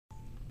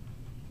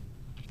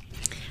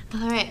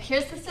All right,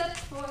 here's the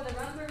steps for the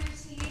rumba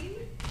routine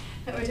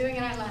that we're doing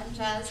in our Latin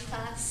jazz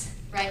class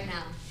right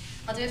now.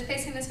 I'll do it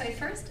facing this way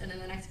first, and in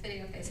the next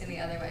video facing the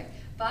other way.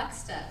 Box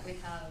step, we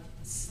have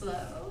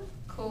slow,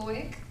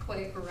 quick,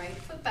 right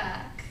foot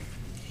back.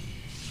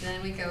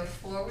 Then we go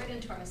forward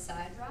into our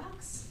side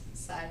rocks,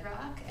 side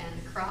rock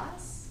and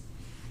cross,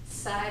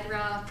 side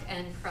rock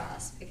and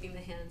cross, picking the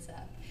hands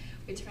up.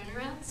 We turn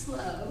around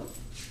slow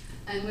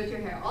and whip your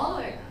hair all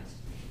the way around.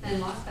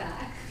 Then walk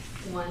back,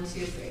 1,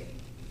 2, 3.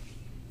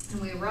 And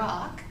we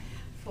rock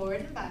forward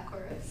and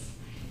backwards,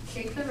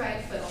 kick the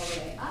right foot all the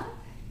way up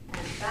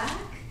and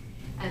back,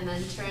 and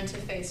then turn to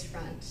face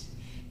front.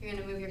 You're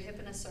gonna move your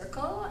hip in a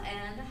circle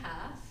and a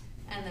half,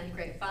 and then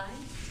grapevine,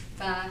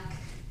 back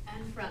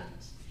and front,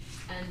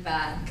 and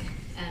back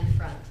and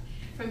front.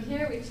 From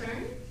here we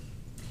turn,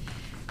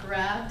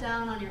 grab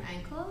down on your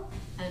ankle,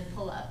 and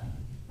pull up.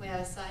 We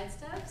have side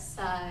step,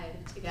 side,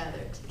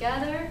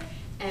 together,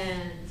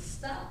 and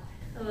stop.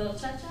 A little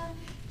cha-cha,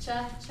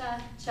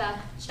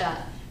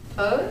 cha-cha-cha-cha.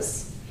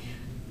 Pose,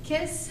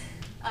 kiss,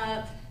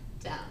 up,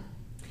 down.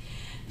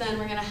 Then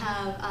we're gonna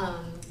have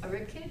a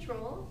ribcage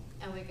roll,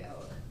 and we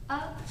go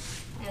up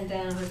and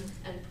down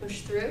and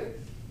push through.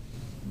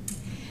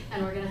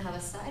 And we're gonna have a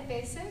side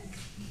basic,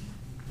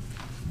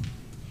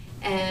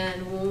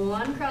 and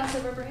 1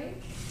 crossover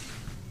break,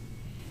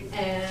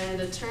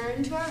 and a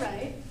turn to our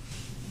right,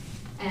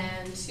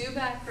 and 2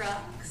 back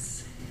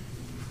rocks,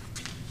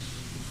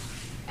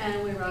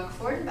 and we rock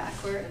forward and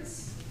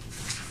backwards,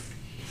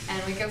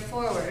 and we go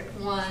forward,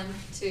 1,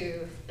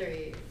 2,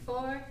 3,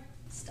 4,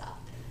 stop.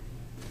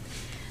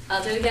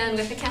 I'll do it again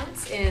with the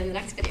counts in the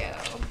next video.